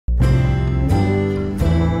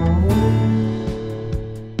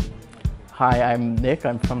Hi, I'm Nick.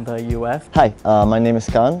 I'm from the US. Hi, my name is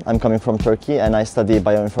Kaan. I'm coming from Turkey and I study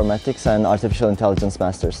Bioinformatics and Artificial Intelligence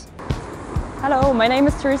Masters. Hello, my name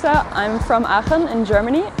is Teresa. I'm from Aachen in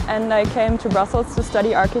Germany and I came to Brussels to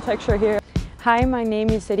study architecture here. Hi, my name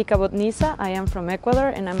is Erika Botniza. I am from Ecuador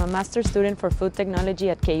and I'm a master's student for food technology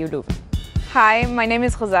at KU Leuven. Hi, my name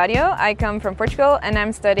is Rosario. I come from Portugal and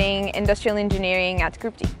I'm studying industrial engineering at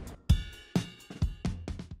Group D.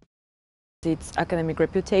 Its academic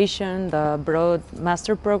reputation, the broad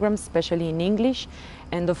master programs, especially in English,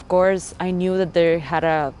 and of course I knew that they had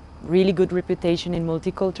a really good reputation in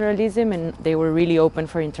multiculturalism and they were really open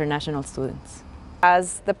for international students.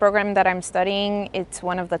 As the program that I'm studying, it's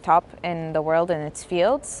one of the top in the world in its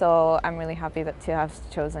field, so I'm really happy to have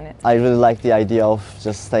chosen it. I really like the idea of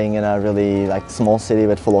just staying in a really small city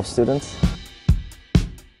with full of students.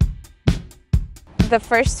 The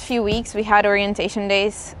first few weeks we had orientation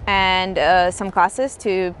days and some classes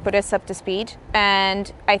to put us up to speed, and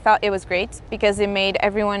I thought it was great because it made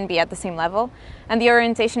everyone be at the same level, and the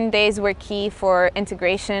orientation days were key for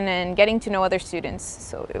integration and getting to know other students,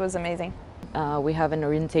 so it was amazing. We have an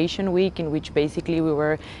orientation week in which basically we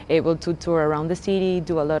were able to tour around the city,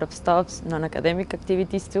 do a lot of stuff, non-academic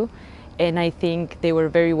activities too, and I think they were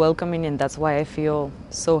very welcoming, and that's why I feel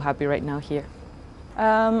so happy right now here.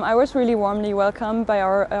 I was really warmly welcomed by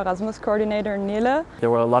our Erasmus coordinator, Nele. There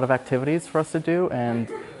were a lot of activities for us to do, and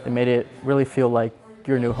it made it really feel like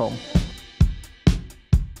your new home.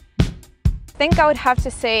 I think I would have to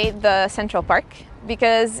say the Central Park,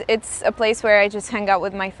 because it's a place where I just hang out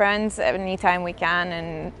with my friends anytime we can,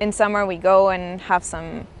 and in summer we go and have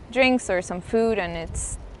some drinks or some food, and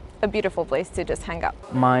it's a beautiful place to just hang out.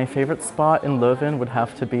 My favorite spot in Leuven would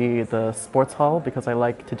have to be the sports hall because I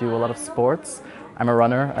like to do a lot of sports. I'm a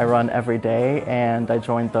runner, I run every day, and I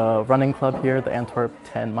joined the running club here, the Antwerp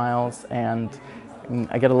 10 miles, and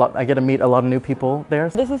I get to meet a lot of new people there.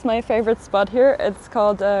 This is my favorite spot here. It's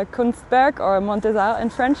called Kunstberg, or Mont des Arts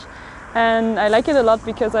in French. And I like it a lot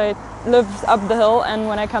because I live up the hill, and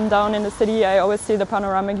when I come down in the city I always see the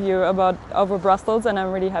panoramic view over Brussels, and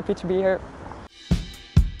I'm really happy to be here.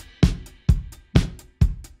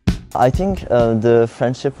 I think the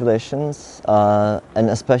friendship relations, and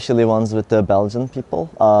especially ones with the Belgian people,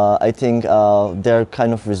 I think they're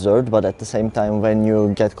kind of reserved, but at the same time when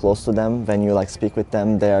you get close to them, when you speak with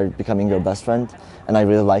them, they are becoming your best friend, and I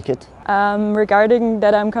really like it. Regarding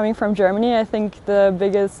that I'm coming from Germany, I think the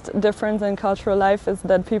biggest difference in cultural life is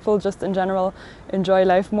that people just in general enjoy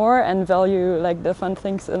life more and value the fun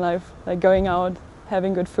things in life, like going out,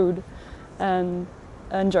 having good food, and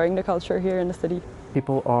enjoying the culture here in the city.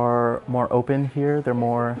 People are more open here, they're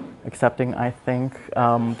more accepting, I think.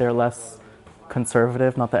 They're less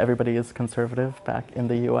conservative, not that everybody is conservative back in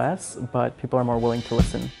the US, but people are more willing to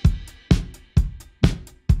listen.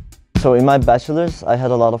 So in my bachelor's, I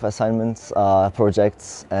had a lot of assignments,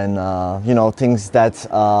 projects, and things that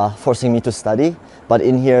forcing me to study. But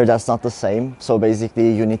in here, that's not the same. So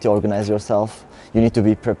basically, you need to organize yourself, you need to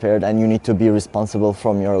be prepared, and you need to be responsible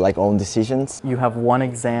from your own decisions. You have one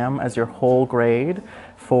exam as your whole grade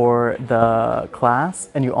for the class,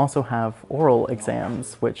 and you also have oral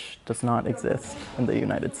exams, which does not exist in the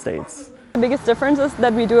United States. The biggest difference is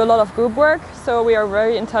that we do a lot of group work, so we are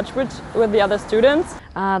very in touch with the other students.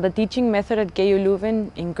 The teaching method at KU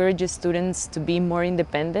Leuven encourages students to be more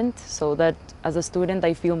independent, so that as a student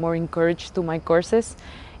I feel more encouraged to my courses,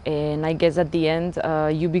 and I guess at the end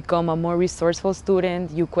you become a more resourceful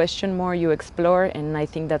student, you question more, you explore, and I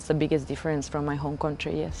think that's the biggest difference from my home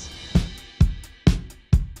country, yes.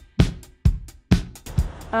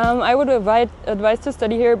 I would advise to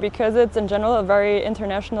study here because it's in general a very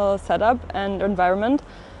international setup and environment,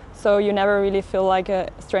 so you never really feel like a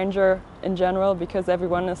stranger in general because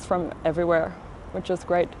everyone is from everywhere, which is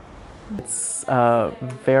great. It's a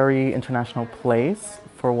very international place,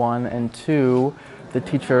 for one, and two, the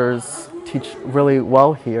teachers teach really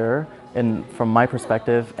well here from my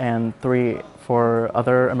perspective, and three, for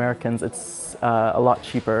other Americans it's a lot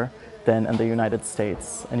cheaper than in the United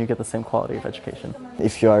States, and you get the same quality of education.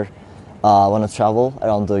 If you want to travel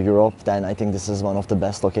around Europe, then I think this is one of the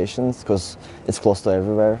best locations because it's close to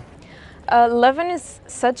everywhere. Leuven is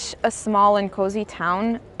such a small and cozy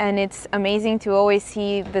town, and it's amazing to always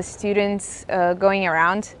see the students going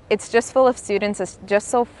around. It's just full of students, it's just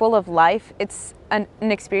so full of life. It's an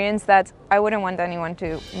experience that I wouldn't want anyone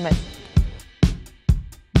to miss.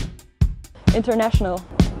 International.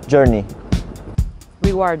 Journey.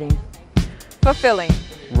 Rewarding. Fulfilling.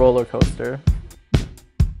 Roller coaster.